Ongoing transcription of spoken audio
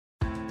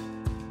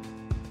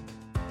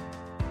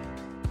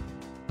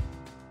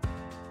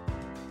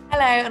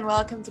Hello and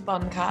welcome to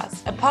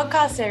Bondcast, a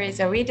podcast series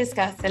where we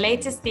discuss the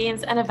latest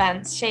themes and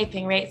events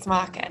shaping rates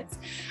markets.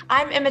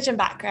 I'm Imogen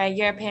Bakra,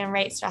 European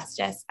rate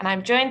strategist, and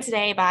I'm joined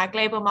today by our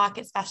global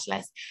market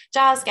specialists,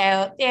 Giles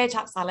Gale, Theo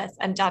Chapsalis,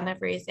 and Jan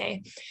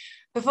Navruzi.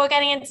 Before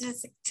getting into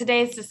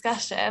today's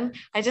discussion,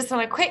 I just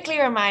want to quickly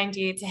remind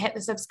you to hit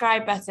the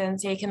subscribe button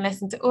so you can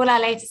listen to all our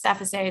latest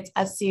episodes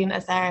as soon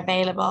as they're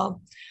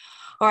available.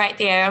 All right,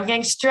 Theo, I'm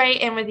going straight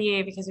in with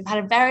you because we've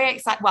had a very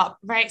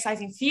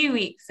exciting few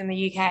weeks in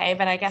the UK,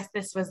 but I guess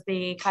this was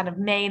the kind of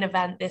main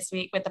event this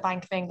week with the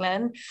Bank of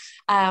England.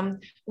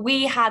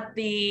 We had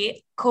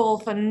the call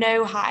for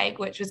no hike,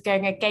 which was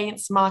going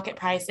against market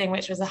pricing,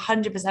 which was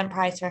 100%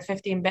 price for a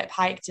 15 bip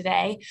hike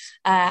today.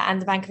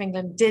 And the Bank of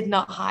England did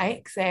not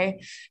hike. So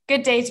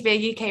good day to be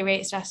a UK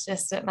rate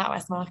strategist at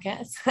NatWest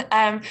Markets.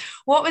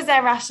 What was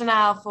their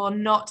rationale for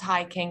not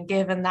hiking,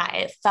 given that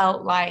it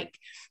felt like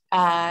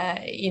Bank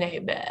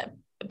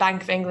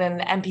of England,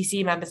 the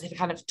MPC members had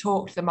kind of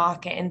talked the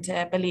market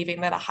into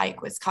believing that a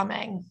hike was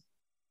coming?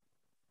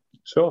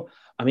 Sure.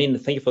 I mean,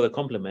 thank you for the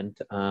compliment.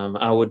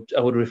 I would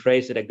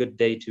rephrase it: a good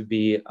day to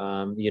be,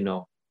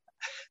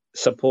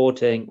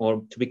 supporting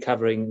or to be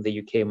covering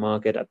the UK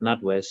market at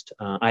NatWest.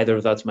 Either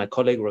that's my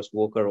colleague Ross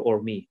Walker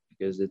or me,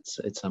 because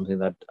it's something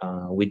that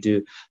we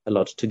do a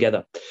lot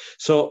together.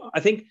 So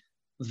I think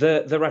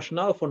the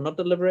rationale for not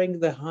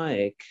delivering the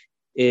hike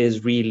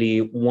is really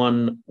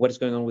one, what is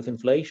going on with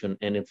inflation,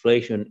 and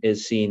inflation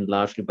is seen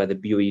largely by the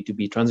BOE to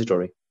be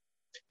transitory,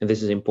 and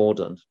this is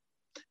important.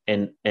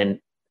 And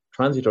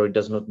transitory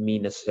does not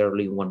mean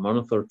necessarily 1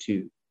 month or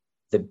two.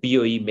 The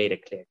BOE made a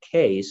clear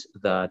case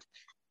that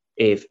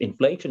if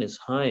inflation is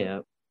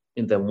higher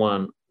in the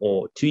 1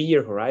 or 2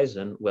 year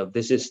horizon, well,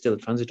 this is still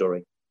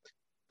transitory.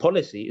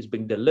 Policy is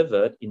being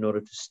delivered in order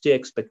to steer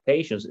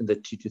expectations in the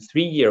 2 to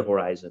 3 year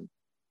horizon.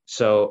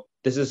 So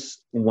this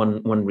is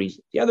one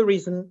reason. The other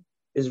reason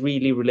is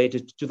really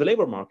related to the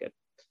labor market.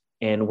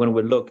 And when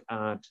we look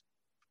at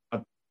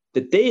the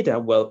data,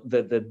 well,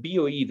 the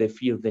BOE, they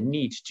feel the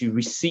need to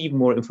receive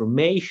more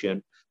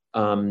information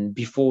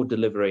before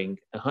delivering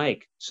a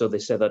hike. So they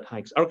said that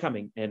hikes are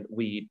coming, and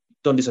we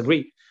don't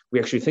disagree. We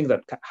actually think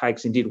that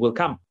hikes indeed will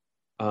come,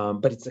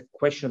 but it's a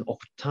question of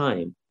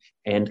time.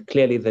 And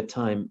clearly the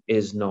time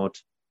is not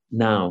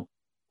now.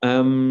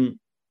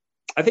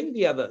 I think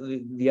the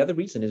other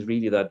reason is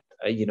really that,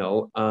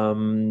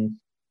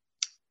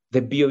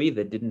 the BOE,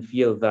 they didn't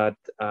feel that,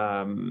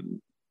 that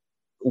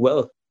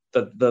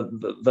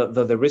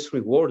the risk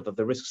reward, that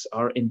the risks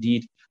are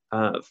indeed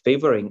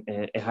favoring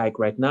a hike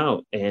right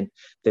now. And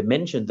they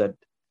mentioned that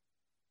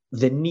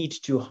the need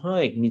to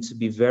hike needs to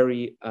be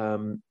very,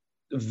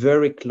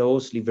 very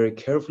closely, very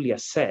carefully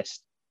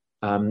assessed,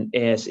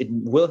 as it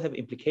will have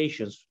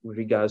implications with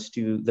regards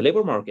to the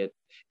labor market.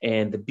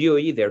 And the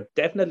BOE, they're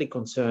definitely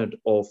concerned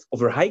of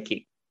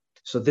overhiking.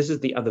 So this is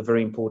the other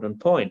very important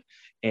point.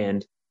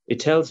 And it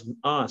tells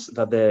us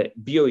that the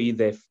BOE,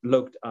 they've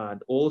looked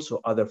at also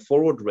other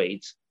forward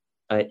rates.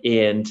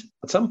 And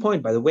at some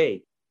point, by the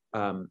way,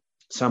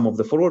 some of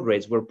the forward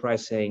rates were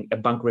pricing a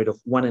bank rate of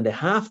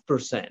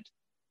 1.5%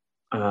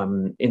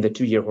 in the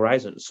 2 year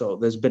horizon. So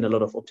there's been a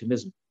lot of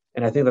optimism.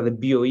 And I think that the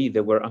BOE,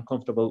 they were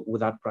uncomfortable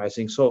with that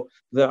pricing. So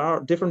there are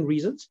different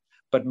reasons,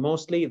 but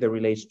mostly they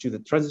relate to the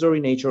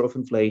transitory nature of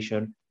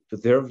inflation, to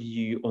their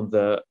view on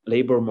the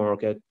labor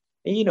market,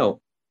 and,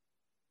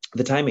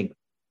 the timing.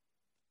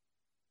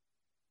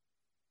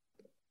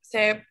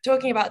 So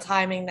talking about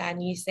timing,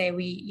 then you say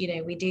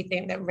we do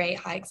think that rate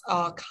hikes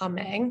are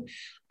coming.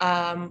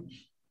 Can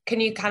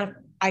you kind of,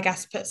 I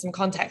guess, put some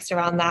context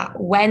around that?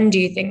 When do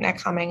you think they're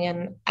coming,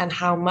 and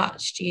how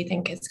much do you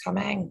think it's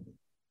coming?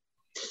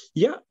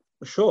 Yeah,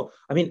 sure.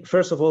 I mean,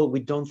 first of all, we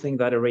don't think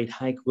that a rate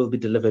hike will be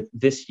delivered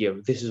this year.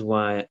 This is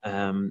why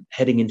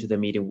heading into the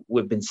meeting,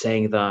 we've been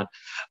saying that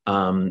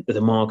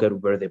the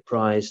market where they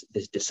price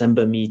this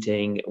December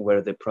meeting,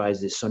 where they price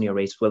this SONIA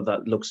rates, well,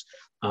 that looks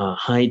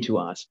high to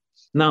us.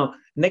 Now,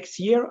 next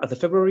year at the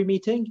February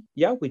meeting,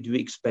 we do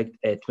expect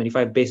a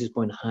 25 basis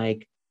point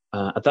hike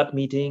at that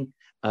meeting,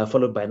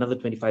 followed by another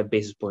 25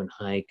 basis point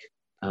hike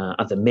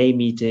at the May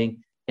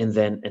meeting, and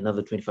then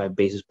another 25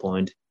 basis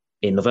point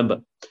in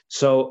November.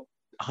 So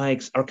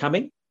hikes are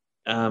coming.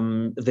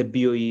 The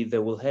BOE, they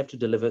will have to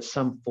deliver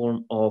some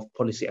form of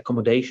policy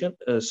accommodation.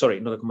 To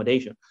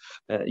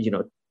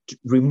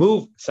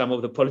remove some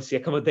of the policy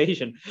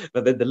accommodation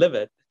that they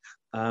delivered.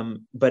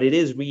 But it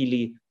is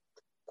really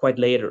quite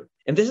later.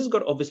 And this has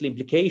got obviously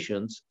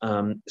implications,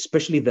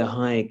 especially the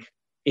hike.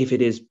 If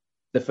it is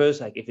the first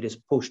hike, if it is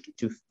pushed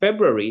to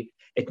February,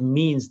 it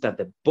means that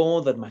the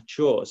bond that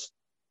matures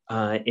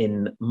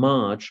in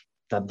March,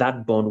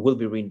 that bond will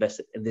be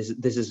reinvested. And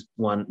this is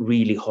one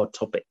really hot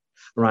topic,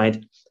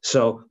 right?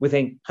 So we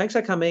think hikes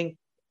are coming,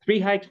 3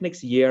 hikes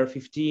next year,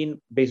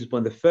 15 basis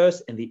points the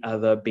first and the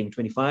other being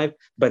 25.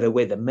 By the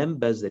way, the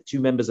 2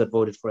 members that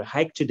voted for a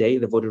hike today,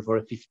 they voted for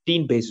a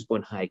 15 basis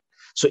point hike.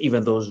 So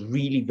even those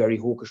really very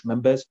hawkish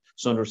members,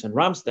 Saunders and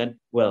Ramsden,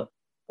 well,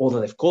 all that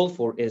they've called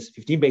for is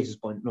 15 basis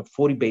point, not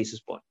 40 basis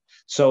point.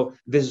 So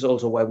this is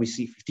also why we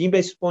see 15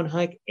 basis point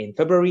hike in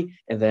February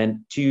and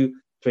then 2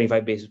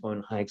 25 basis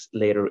point hikes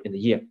later in the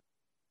year.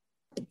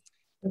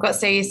 We've got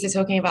so used to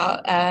talking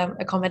about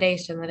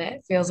accommodation that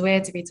it feels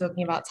weird to be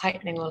talking about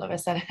tightening all of a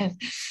sudden.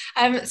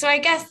 So I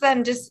guess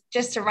then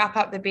just to wrap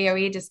up the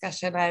BOE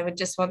discussion, I would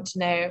just want to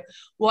know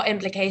what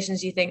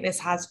implications you think this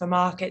has for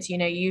markets. You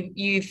know,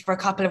 you've for a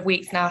couple of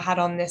weeks now had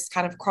on this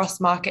kind of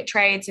cross-market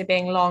trade, so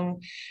being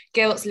long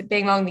gilts,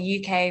 being long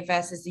the UK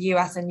versus the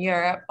US and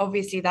Europe.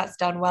 Obviously, that's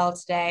done well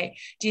today.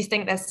 Do you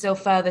think there's still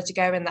further to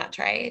go in that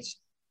trade?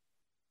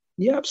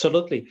 Yeah,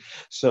 absolutely.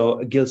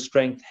 So gilt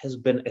strength has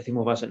been a theme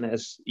of us, and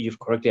as you've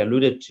correctly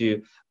alluded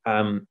to,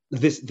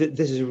 this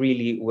is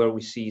really where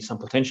we see some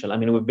potential. I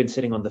mean, we've been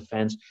sitting on the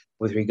fence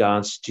with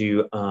regards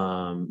to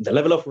the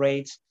level of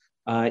rates,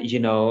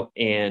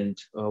 and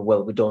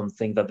well, we don't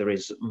think that there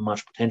is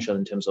much potential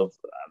in terms of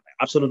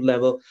absolute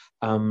level,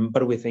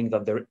 but we think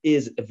that there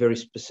is a very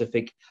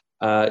specific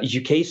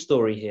UK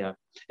story here,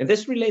 and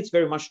this relates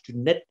very much to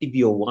net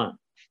DVO1,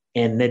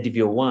 and net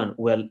DVO1.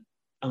 Well,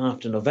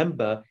 after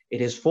November, it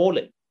is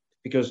falling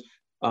because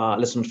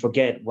let's not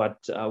forget what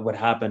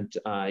happened,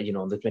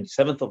 on the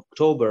 27th of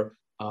October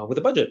with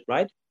the budget,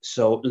 right?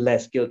 So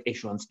less gilt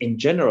issuance in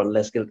general,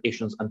 less gilt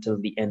issuance until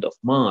the end of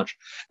March.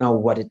 Now,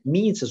 what it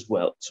means as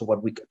well, so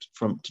what we got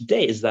from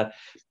today is that,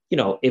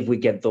 if we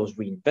get those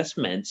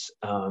reinvestments,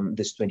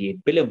 this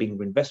 28 billion being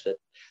reinvested,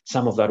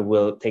 some of that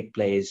will take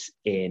place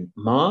in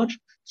March,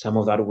 some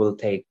of that will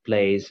take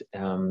place,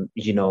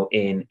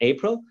 in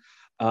April.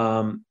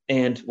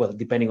 And well,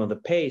 depending on the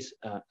pace,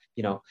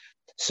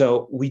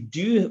 so we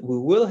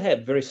will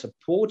have very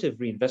supportive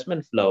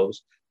reinvestment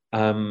flows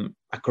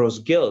across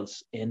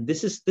gilts, and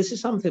this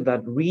is something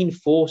that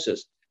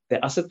reinforces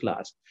the asset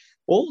class.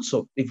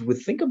 Also, if we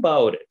think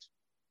about it,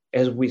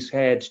 as we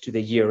head to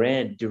the year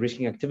end,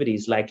 de-risking activity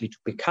is likely to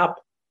pick up.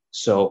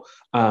 So,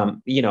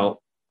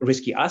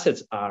 risky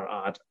assets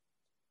are at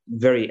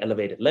very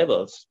elevated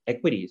levels,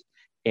 equities,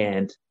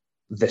 and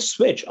the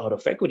switch out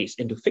of equities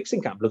into fixed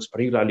income looks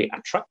particularly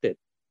attractive.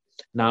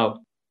 Now,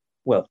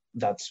 well,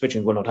 that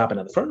switching will not happen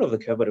at the front of the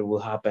curve, but it will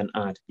happen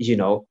at,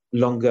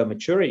 longer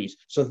maturities.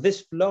 So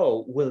this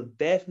flow will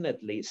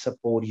definitely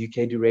support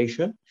UK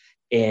duration,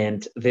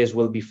 and this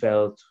will be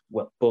felt,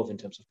 well, both in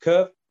terms of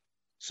curve.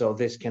 So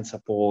this can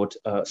support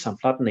some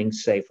flattening,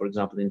 say, for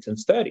example, in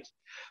 10s, 30s.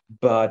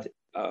 But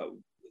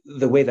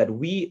the way that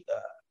we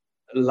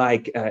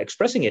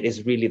expressing it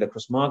is really the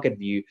cross-market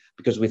view,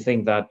 because we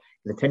think that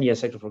in the 10-year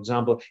sector, for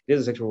example, it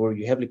is a sector where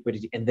you have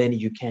liquidity, and then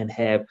you can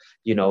have,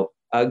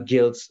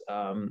 gilts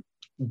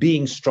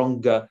being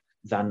stronger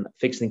than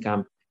fixed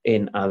income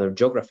in other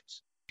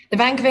geographies. The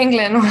Bank of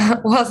England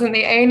wasn't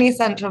the only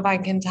central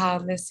bank in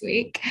town this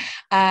week.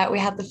 We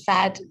had the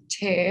Fed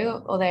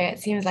too, although it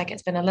seems like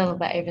it's been a little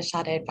bit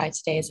overshadowed by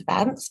today's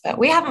events, but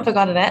we haven't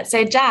forgotten it.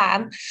 So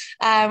Jan,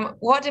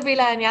 what did we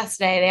learn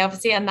yesterday? They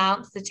obviously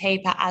announced the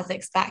taper as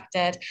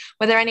expected.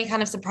 Were there any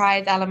kind of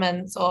surprise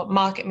elements or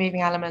market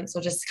moving elements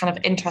or just kind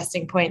of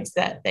interesting points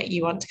that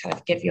you want to kind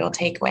of give your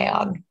takeaway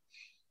on?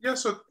 Yeah,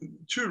 so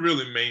two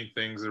really main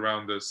things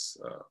around this,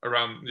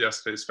 around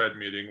yesterday's Fed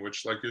meeting,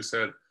 which, like you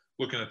said,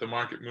 looking at the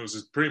market moves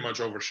is pretty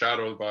much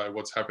overshadowed by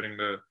what's happening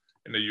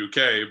in the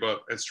UK,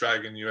 but it's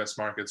dragging US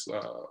markets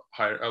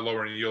higher,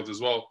 lowering yields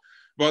as well.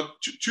 But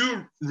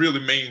two really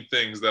main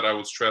things that I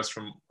would stress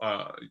from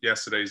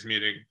yesterday's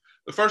meeting.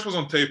 The first was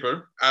on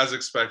taper, as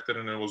expected,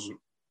 and it was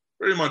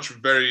pretty much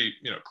very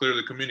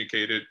clearly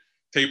communicated.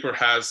 Taper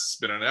has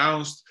been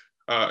announced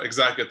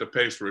exactly at the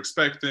pace we're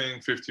expecting,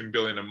 15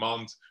 billion a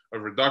month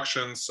of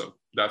reductions. So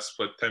that's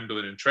split 10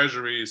 billion in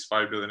treasuries,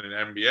 5 billion in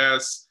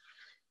MBS.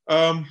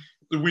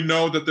 We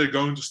know that they're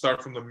going to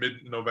start from the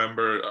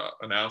mid-November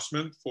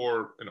announcement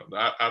for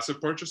the asset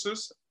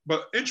purchases.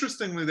 But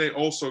interestingly, they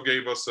also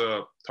gave us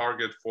a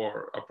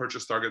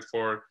purchase target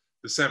for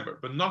December,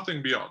 but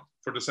nothing beyond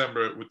for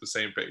December with the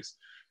same pace.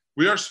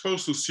 We are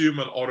supposed to assume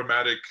an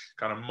automatic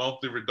kind of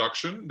monthly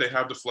reduction. They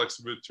have the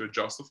flexibility to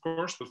adjust, of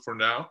course, but for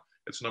now,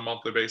 it's on a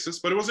monthly basis.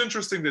 But it was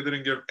interesting they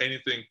didn't give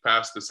anything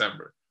past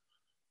December.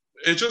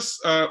 It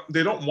just,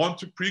 they don't want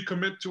to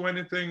pre-commit to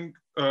anything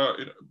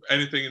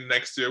in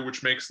next year,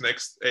 which makes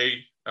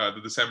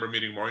the December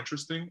meeting more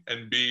interesting,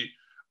 and B,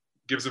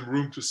 gives them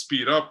room to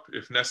speed up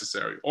if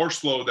necessary or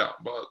slow down.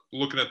 But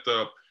looking at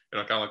the,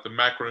 kind of like the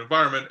macro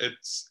environment,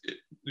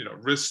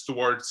 risks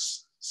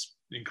towards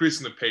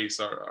increasing the pace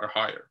are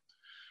higher.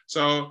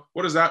 So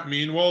what does that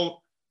mean?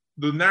 Well,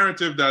 the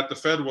narrative that the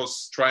Fed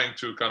was trying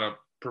to kind of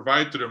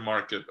provide to the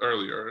market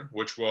earlier,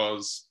 which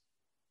was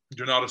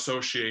do not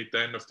associate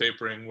the end of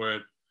tapering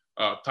with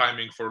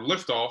timing for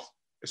liftoff,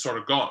 is sort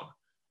of gone.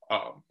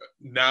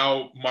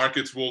 Now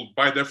markets will,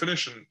 by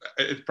definition,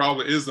 it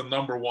probably is the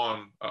number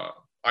one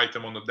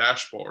item on the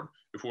dashboard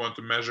if we want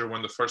to measure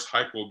when the first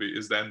hike will be,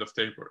 is the end of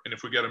taper. And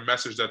if we get a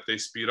message that they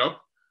speed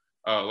up,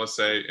 let's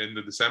say in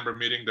the December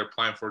meeting, they're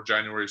planning for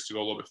January's to go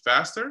a little bit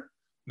faster,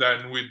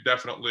 then we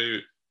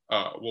definitely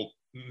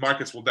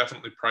markets will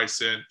definitely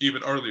price in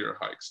even earlier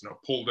hikes,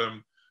 pull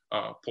them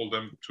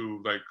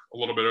to like a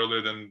little bit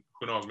earlier than,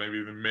 who knows, maybe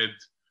even mid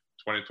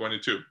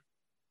 2022.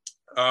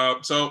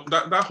 So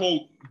that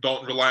whole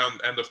don't rely on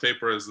end of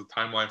taper as the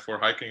timeline for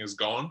hiking is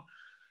gone.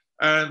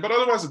 But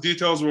otherwise, the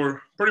details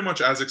were pretty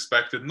much as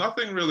expected.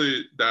 Nothing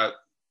really that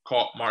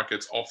caught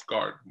markets off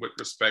guard with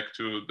respect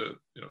to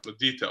the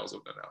details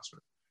of the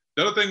announcement.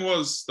 The other thing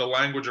was the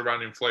language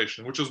around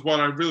inflation, which is what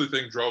I really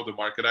think drove the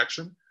market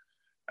action.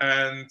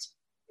 And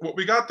what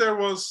we got there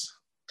was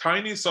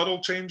tiny,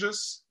 subtle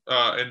changes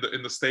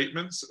in the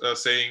statements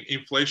saying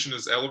inflation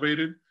is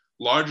elevated,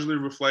 largely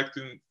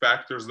reflecting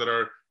factors that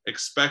are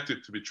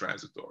expected to be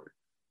transitory.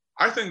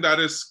 I think that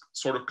is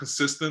sort of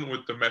consistent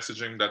with the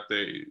messaging that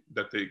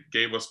they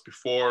gave us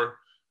before,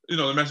 the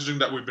messaging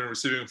that we've been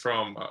receiving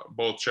from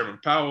both Chairman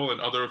Powell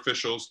and other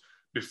officials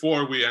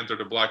before we entered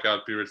the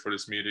blackout period for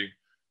this meeting.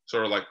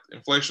 Sort of like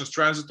inflation is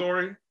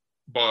transitory,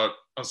 but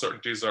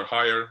uncertainties are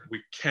higher.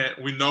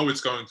 We know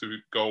it's going to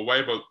go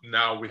away, but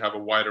now we have a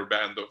wider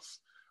band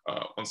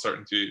of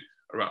uncertainty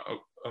around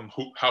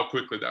how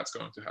quickly that's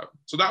going to happen.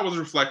 So that was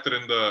reflected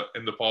in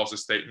the policy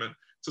statement.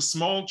 It's a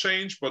small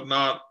change, but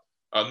not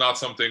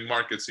something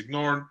markets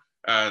ignored.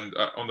 And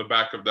on the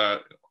back of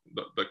that,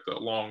 the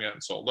long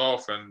end sold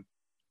off and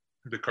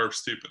the curve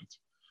steepened.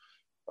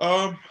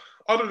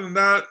 Other than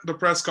that, the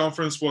press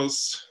conference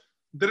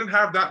didn't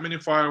have that many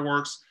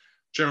fireworks.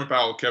 Chairman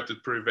Powell kept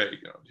it pretty vague.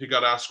 He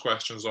got asked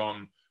questions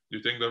on, do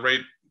you think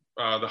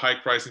the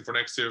hike pricing for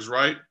next year is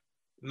right?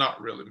 Not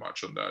really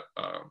much on that.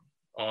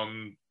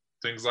 On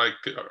things like,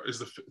 is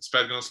the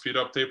Fed going to speed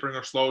up tapering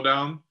or slow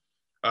down?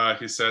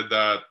 He said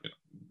that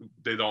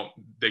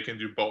they can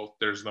do both.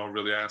 There's no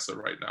really answer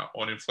right now.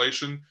 On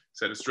inflation, he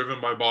said it's driven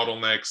by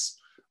bottlenecks,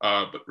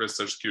 but risks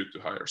are skewed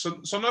to higher.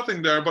 So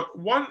nothing there. But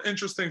one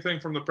interesting thing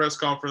from the press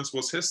conference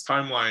was his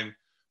timeline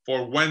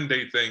for when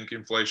they think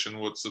inflation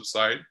would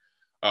subside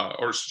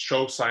or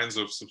show signs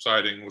of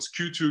subsiding was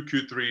Q2,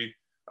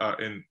 Q3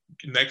 in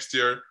next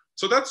year.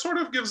 So that sort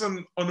of gives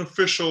an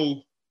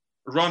unofficial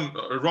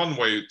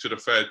runway to the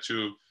Fed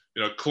to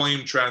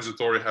claim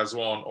transitory has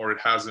won or it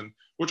hasn't,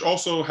 which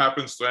also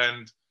happens to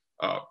end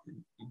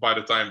by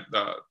the time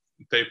the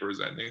taper is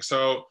ending.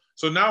 So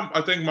now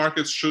I think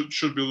markets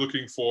should be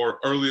looking for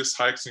earliest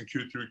hikes in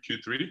Q2,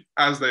 Q3,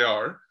 as they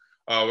are.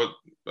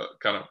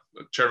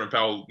 Chairman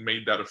Powell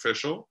made that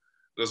official.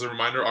 As a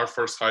reminder, our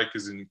first hike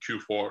is in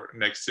Q4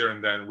 next year,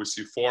 and then we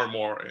see 4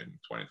 more in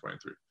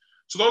 2023.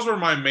 So those were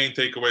my main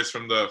takeaways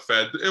from the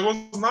Fed. It was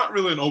not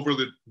really an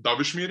overly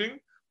dovish meeting,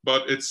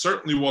 but it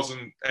certainly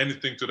wasn't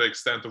anything to the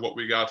extent of what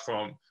we got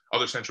from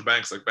other central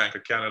banks like Bank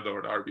of Canada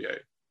or the RBA.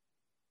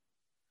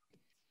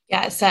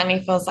 Yeah, it certainly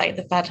feels like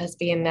the Fed has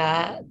been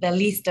the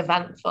least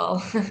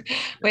eventful,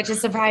 which is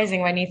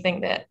surprising when you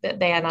think that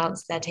they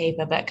announced their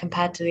taper, but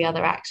compared to the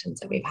other actions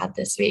that we've had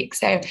this week.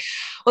 So,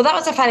 well, that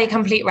was a fairly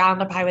complete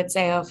roundup, I would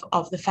say,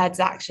 of the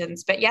Fed's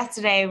actions. But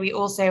yesterday, we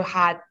also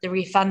had the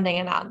refunding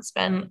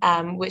announcement,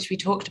 which we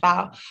talked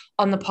about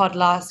on the pod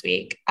last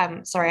week.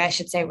 Sorry, I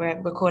should say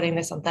we're recording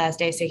this on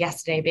Thursday, so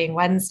yesterday being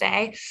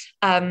Wednesday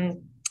for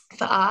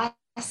us.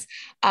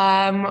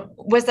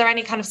 Was there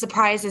any kind of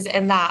surprises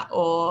in that,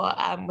 or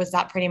was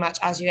that pretty much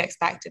as you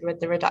expected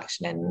with the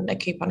reduction in the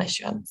coupon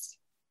issuance?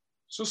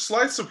 So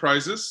slight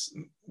surprises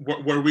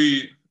where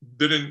it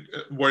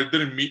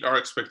didn't meet our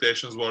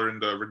expectations were in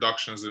the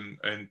reductions in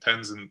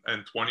 10s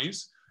and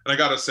 20s. And I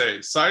gotta say,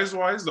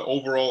 size-wise, the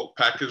overall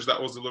package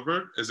that was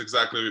delivered is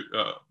exactly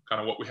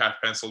kind of what we have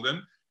penciled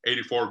in.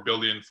 84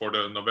 billion for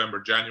the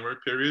November-January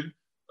period.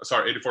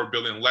 84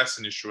 billion less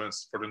in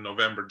issuance for the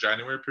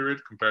November-January period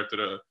compared to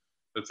the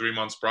 3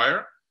 months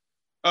prior.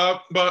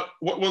 But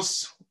what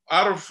was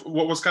kind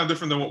of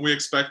different than what we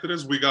expected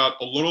is we got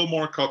a little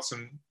more cuts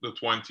in the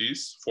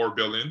 20s, 4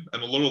 billion,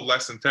 and a little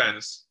less in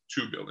 10s,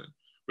 2 billion.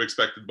 We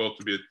expected both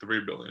to be at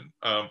 3 billion.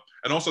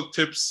 And also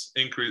tips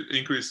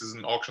increases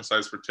in auction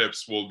size for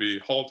tips will be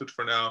halted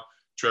for now.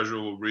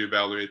 Treasury will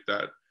reevaluate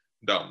that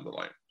down the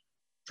line.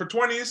 For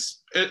 20s,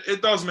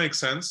 it does make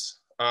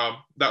sense.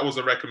 That was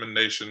a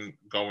recommendation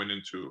going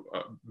into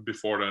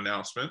before the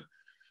announcement.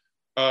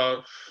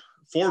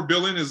 4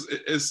 billion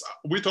is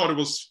we thought it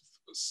was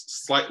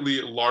slightly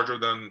larger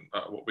than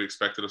what we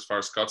expected as far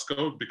as cuts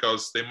go,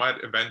 because they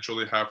might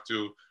eventually have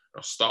to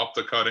stop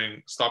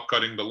cutting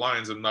the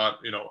lines and not,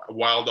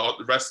 while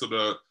the rest of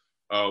the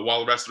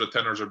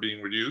tenors are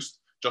being reduced,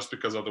 just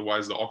because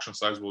otherwise the auction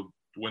size will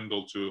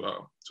dwindle to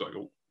like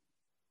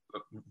a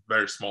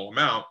very small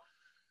amount.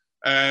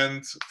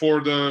 And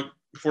for the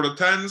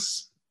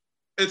 10s,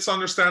 it's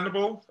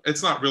understandable.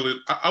 It's not really,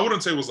 I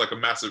wouldn't say it was like a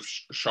massive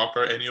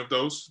shocker, any of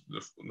those.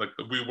 Like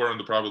we were on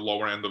the probably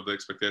lower end of the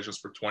expectations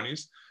for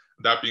 20s.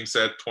 That being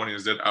said,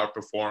 20s did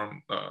outperform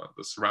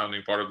the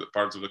surrounding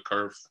parts of the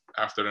curve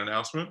after the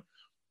announcement.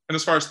 And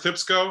as far as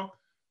tips go,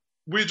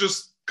 we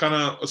just kind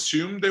of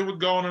assumed they would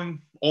go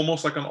on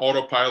almost like an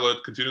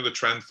autopilot, continue the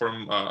trend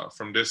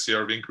from this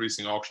year of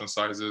increasing auction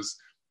sizes,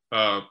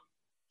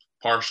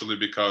 partially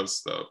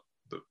because the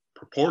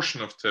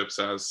proportion of tips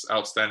as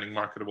outstanding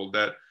marketable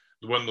debt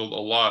dwindled a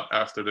lot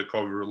after the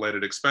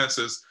COVID-related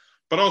expenses.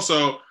 But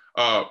also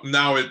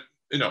now a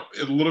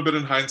little bit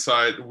in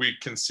hindsight, we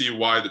can see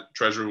why the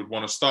Treasury would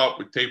want to stop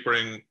with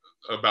tapering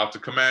about the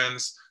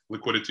commands,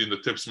 liquidity in the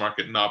tips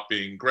market not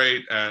being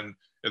great, and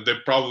they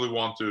probably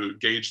want to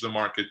gauge the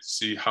market to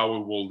see how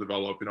it will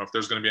develop. If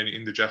there's going to be any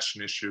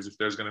indigestion issues, if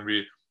there's going to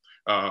be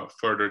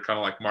further kind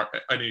of like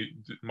any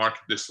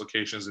market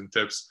dislocations in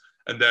tips,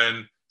 and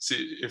then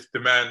see if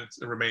demand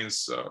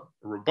remains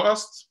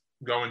robust,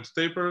 go into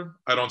taper.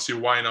 I don't see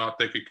why not.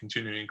 They could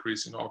continue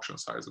increasing auction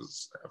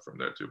sizes from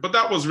there too. But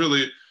that was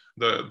really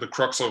the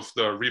crux of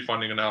the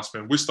refunding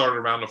announcement. We started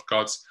a round of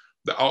cuts.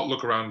 The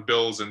outlook around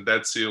bills and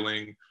debt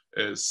ceiling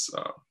is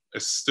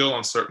still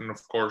uncertain,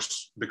 of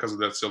course, because of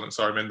debt ceiling.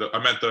 Sorry, I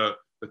meant the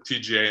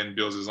TGA and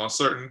bills is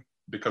uncertain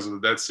because of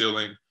the debt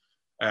ceiling,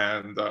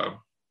 and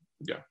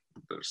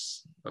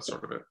that's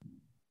sort of it.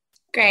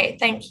 Great,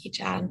 thank you,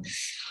 Jan.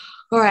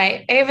 All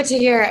right, over to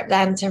Europe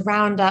then to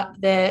round up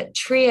the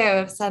trio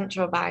of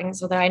central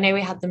banks, although I know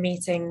we had the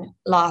meeting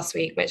last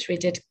week, which we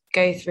did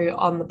go through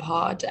on the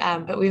pod,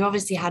 but we've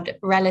obviously had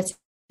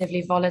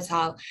relatively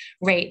volatile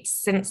rates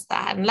since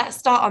then. Let's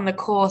start on the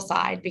core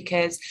side,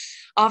 because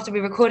after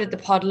we recorded the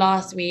pod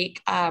last week,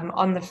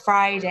 on the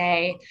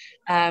Friday,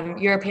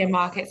 European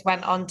markets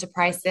went on to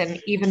price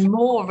in even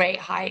more rate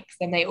hikes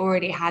than they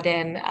already had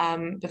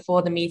in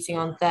before the meeting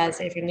on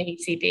Thursday from the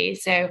ECB.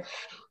 So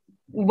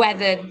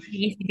whether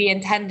the ECB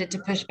intended to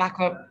push back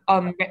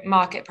on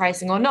market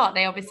pricing or not,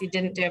 they obviously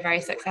didn't do a very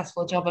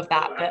successful job of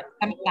that, but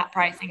some of that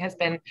pricing has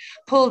been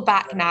pulled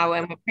back now,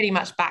 and we're pretty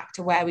much back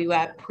to where we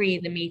were pre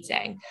the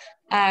meeting.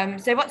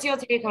 So what's your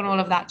take on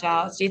all of that,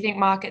 Giles? Do you think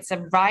markets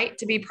are right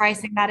to be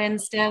pricing that in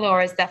still,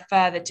 or is there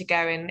further to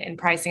go in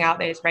pricing out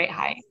those rate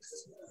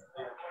hikes?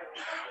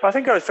 I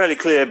think I was fairly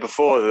clear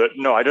before that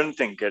no, I don't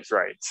think it's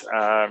right.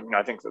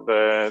 I think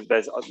that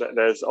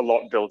there's a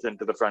lot built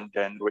into the front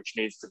end which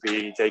needs to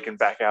be taken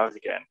back out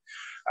again.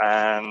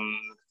 And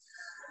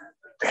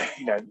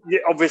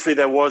obviously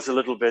there was a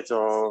little bit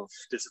of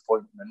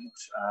disappointment,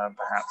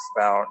 perhaps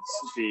about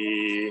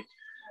the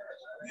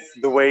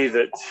way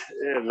that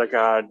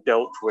Lagarde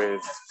dealt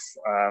with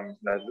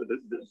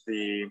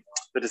the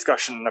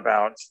discussion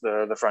about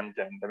the front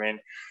end. I mean,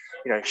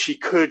 she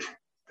could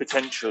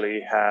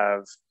potentially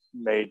have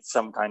made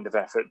some kind of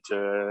effort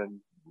to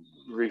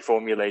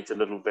reformulate a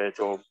little bit,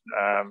 or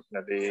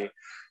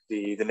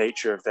the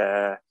nature of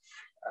their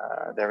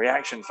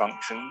reaction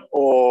function,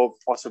 or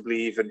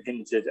possibly even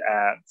hinted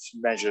at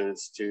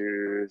measures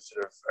to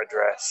sort of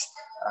address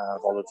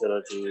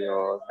volatility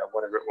or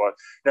whatever it was.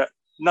 No,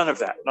 none of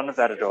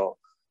that at all.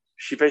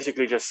 She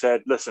basically just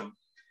said, listen,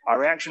 our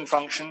reaction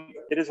function,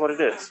 it is what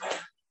it is.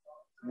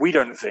 We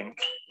don't think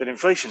that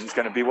inflation is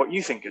going to be what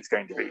you think it's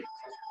going to be.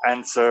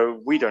 And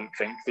so we don't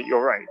think that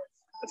you're right,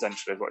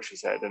 essentially is what she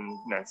said. And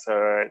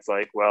so it's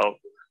like, well,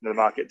 the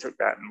market took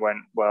that and went,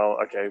 well,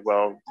 okay,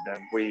 well,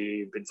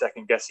 we've been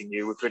second guessing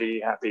you. We're pretty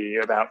happy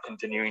about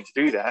continuing to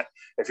do that.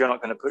 If you're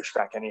not going to push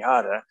back any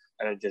harder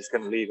and it's just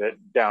going to leave it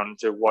down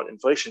to what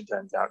inflation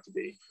turns out to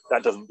be,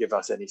 that doesn't give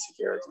us any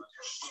security.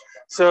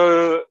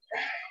 So,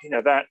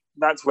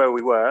 that's where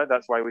we were.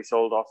 That's why we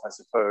sold off, I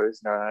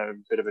suppose. A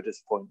bit of a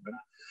disappointment.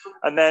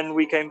 And then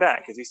we came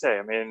back, as you say.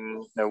 I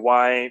mean,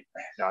 why?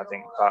 I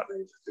think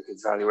partly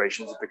because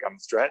valuations have become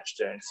stretched,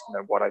 and it's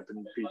what I've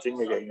been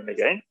repeating again and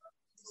again.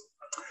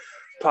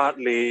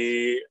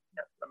 Partly,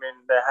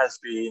 there has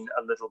been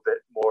a little bit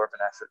more of an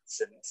effort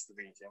since the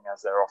meeting,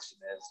 as there often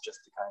is, just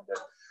to kind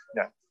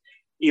of,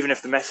 even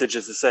if the message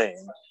is the same,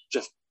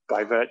 just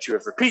by virtue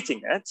of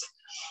repeating it,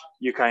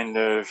 you kind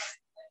of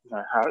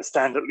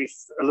stand at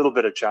least a little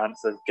bit of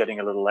chance of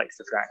getting a little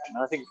extra traction.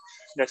 And I think,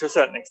 to a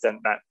certain extent,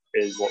 that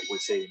is what we're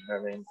seeing. I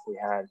mean, we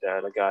had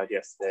Lagarde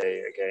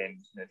yesterday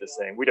again, just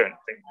saying we don't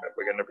think that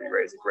we're going to be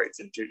raising rates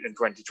in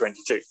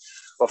 2022.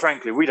 Well,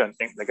 frankly, we don't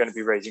think they're going to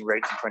be raising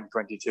rates in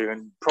 2022,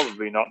 and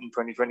probably not in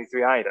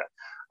 2023 either.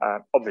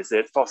 Obviously,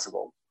 it's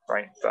possible,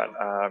 right? But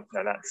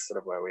that's sort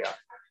of where we are.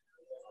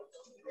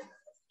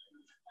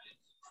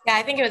 Yeah,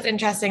 I think it was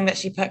interesting that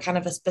she put kind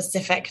of a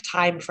specific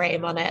time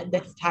frame on it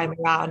this time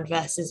around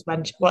versus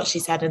what she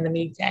said in the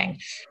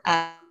meeting.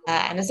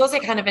 And it's also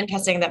kind of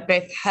interesting that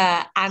both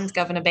her and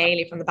Governor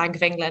Bailey from the Bank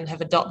of England have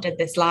adopted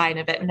this line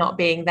of it not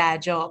being their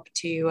job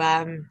to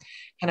kind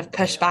of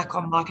push back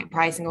on market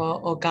pricing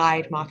or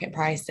guide market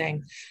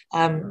pricing.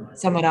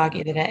 Some would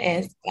argue that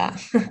it is,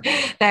 but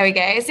there we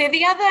go. So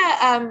the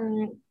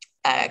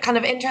other kind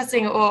of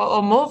interesting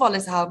or more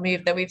volatile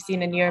move that we've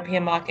seen in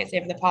European markets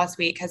over the past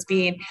week has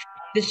been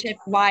the shift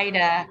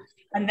wider,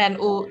 and then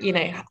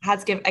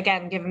has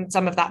given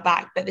some of that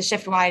back, but the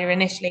shift wider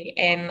initially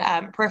in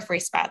periphery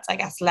spreads, I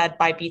guess, led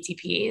by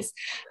BTPs.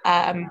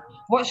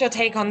 What's your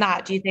take on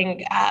that? Do you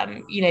think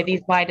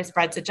these wider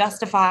spreads are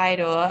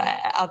justified, or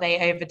are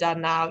they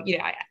overdone now?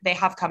 They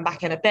have come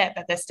back in a bit,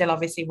 but they're still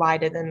obviously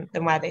wider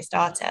than where they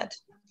started.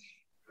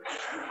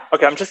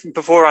 Okay, I'm just,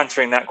 before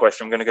answering that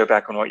question, I'm going to go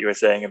back on what you were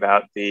saying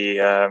about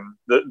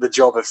the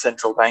job of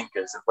central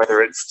bankers and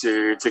whether it's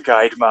to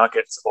guide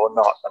markets or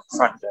not at the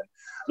front end.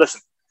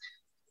 Listen,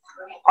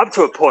 up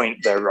to a point,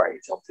 they're right,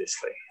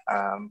 obviously.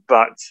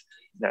 But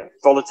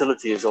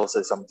volatility is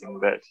also something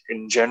that,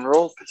 in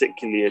general,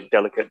 particularly at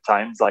delicate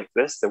times like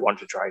this, they want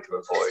to try to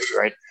avoid,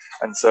 right?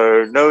 And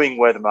so, knowing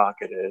where the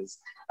market is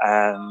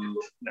and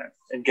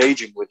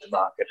engaging with the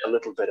market a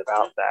little bit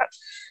about that,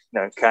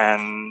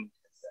 can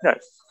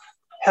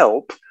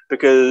help,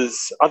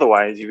 because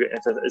otherwise, you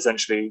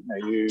essentially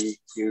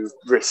you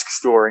risk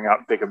storing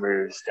up bigger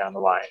moves down the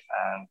line.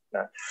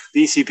 And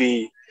the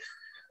ECB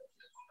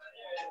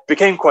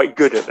became quite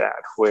good at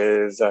that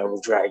with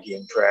Draghi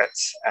and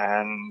Pretz,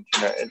 and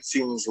it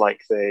seems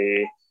like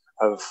they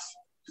have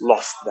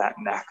lost that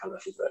knack a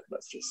little bit.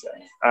 Let's just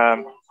say.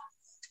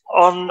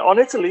 On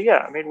Italy,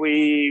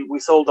 we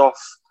sold off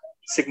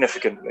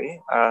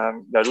significantly,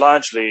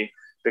 largely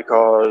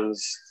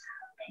because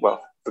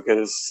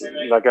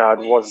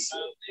Lagarde was,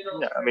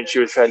 she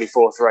was fairly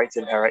forthright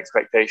in her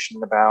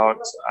expectation about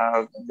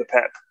the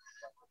PEP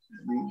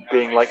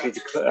being likely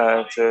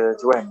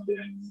to end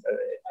in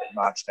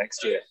March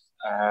next year.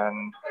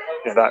 And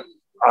that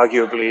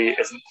arguably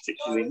isn't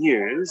particularly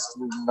news.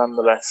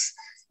 Nonetheless,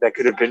 there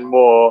could have been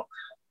more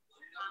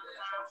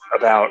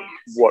about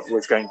what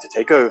was going to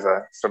take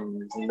over from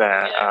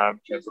there,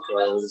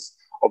 because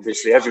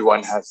obviously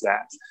everyone has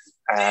that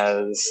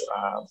as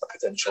a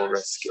potential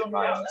risk in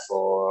mind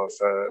for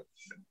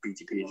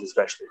BTPs,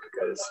 especially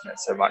because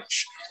so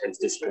much is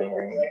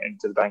disappearing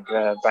into the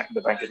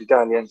Banca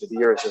d'Italia, into the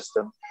euro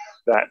system,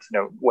 that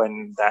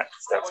when that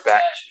steps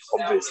back,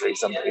 obviously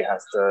somebody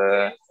has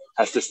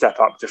to step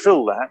up to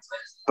fill that,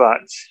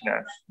 but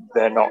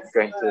they're not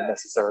going to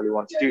necessarily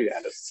want to do that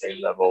at the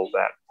same level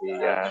that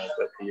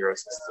the euro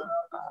system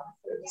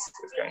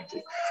is going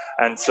to.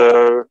 And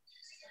so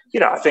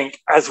I think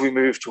as we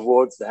move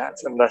towards that,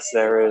 unless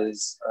there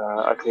is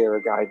a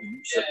clearer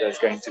guidance that there's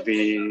going to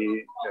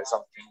be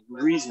something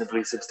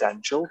reasonably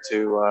substantial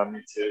to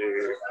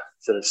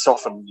sort of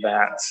soften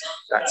that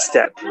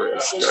step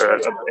risk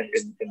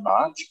in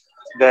March,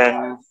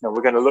 then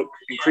we're going to look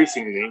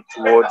increasingly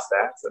towards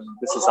that.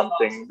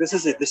 And this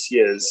is this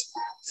year's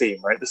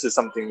theme, right? This is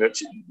something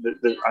that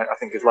I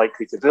think is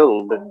likely to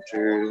build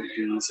into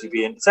the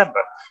ECB in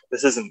December.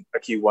 This isn't a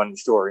Q1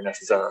 story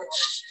necessarily.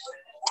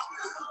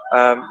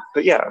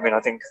 But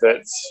I think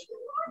that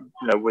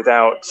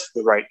without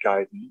the right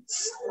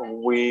guidance,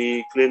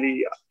 we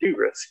clearly do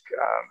risk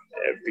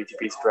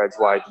BTP spreads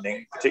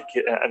widening,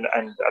 and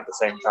at the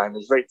same time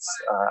as rates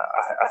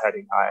are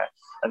heading higher.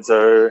 And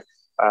so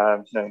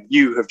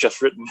you have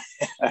just written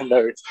a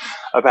note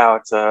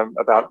about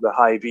the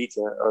high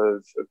beta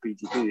of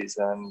BTPs,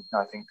 and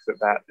I think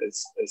that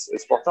is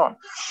spot on.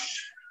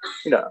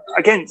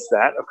 Against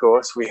that, of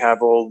course, we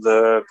have all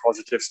the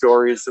positive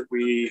stories that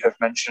we have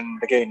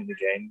mentioned again and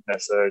again.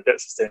 So debt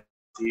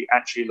sustainability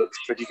actually looks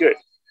pretty good.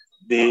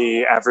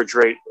 The average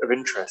rate of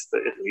interest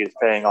that Italy is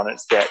paying on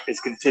its debt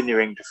is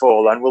continuing to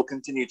fall and will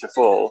continue to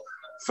fall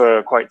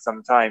for quite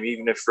some time,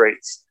 even if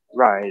rates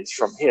rise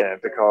from here,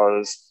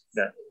 because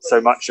so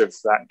much of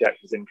that debt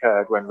was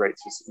incurred when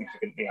rates were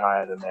significantly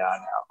higher than they are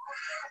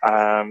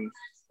now.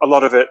 A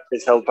lot of it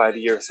is held by the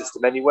euro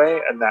system anyway,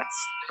 and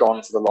that's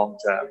gone for the long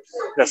term.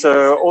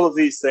 So all of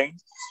these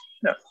things,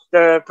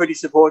 they're pretty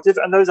supportive,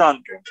 and those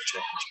aren't going to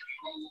change.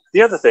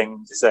 The other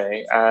thing to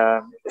say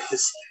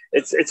is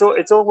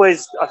it's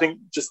always, I think,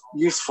 just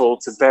useful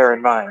to bear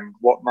in mind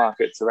what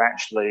markets are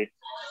actually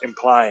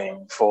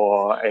implying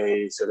for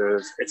a sort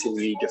of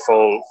Italy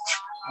default,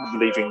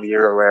 leaving the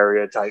euro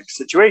area type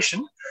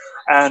situation.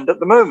 And at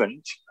the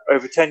moment,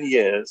 over 10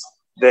 years,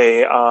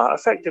 they are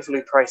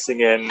effectively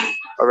pricing in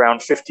around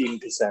 15%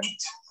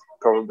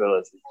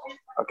 probability.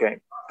 Okay,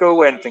 go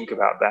away and think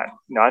about that.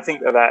 I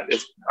think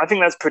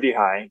that's pretty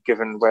high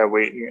given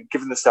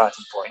given the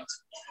starting point.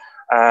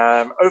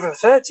 Over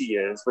 30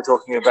 years, we're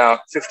talking about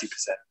 50%.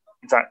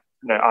 In fact,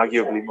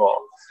 arguably more.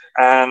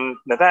 And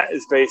that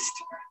is based,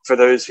 for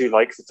those who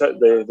like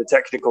the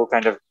technical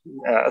kind of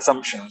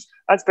assumptions,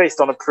 that's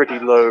based on a pretty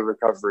low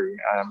recovery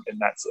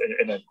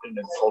in a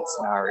default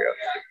scenario.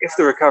 If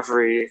the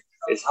recovery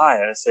is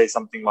higher, say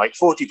something like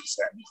 40%,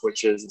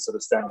 which is a sort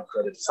of standard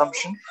credit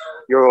assumption,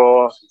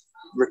 your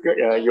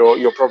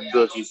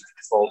probabilities of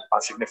default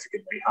are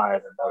significantly higher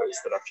than those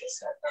that I've just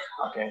said.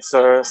 Okay,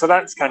 so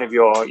that's kind of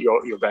your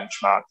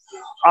benchmark.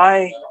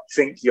 I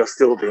think you're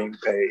still being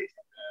paid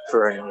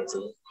for owning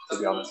Italy, to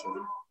be honest with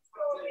you.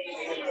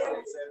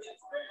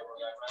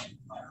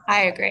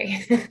 I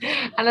agree.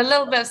 And a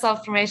little bit of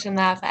self-promotion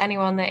there for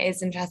anyone that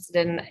is interested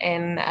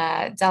in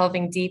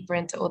delving deeper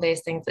into all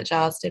those things that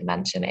Giles did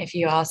mention. If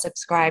you are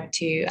subscribed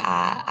to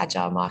our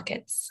Agile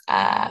Markets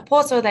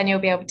portal, then you'll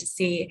be able to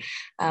see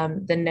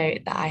the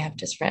note that I have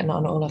just written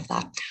on all of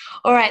that.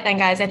 All right then,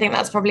 guys, I think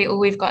that's probably all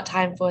we've got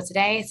time for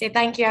today. So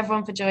thank you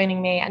everyone for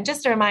joining me. And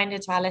just a reminder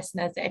to our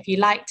listeners that if you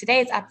liked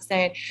today's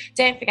episode,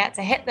 don't forget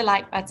to hit the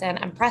like button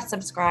and press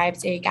subscribe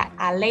so you get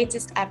our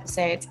latest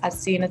episodes as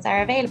soon as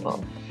they're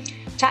available.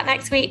 Chat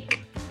next week.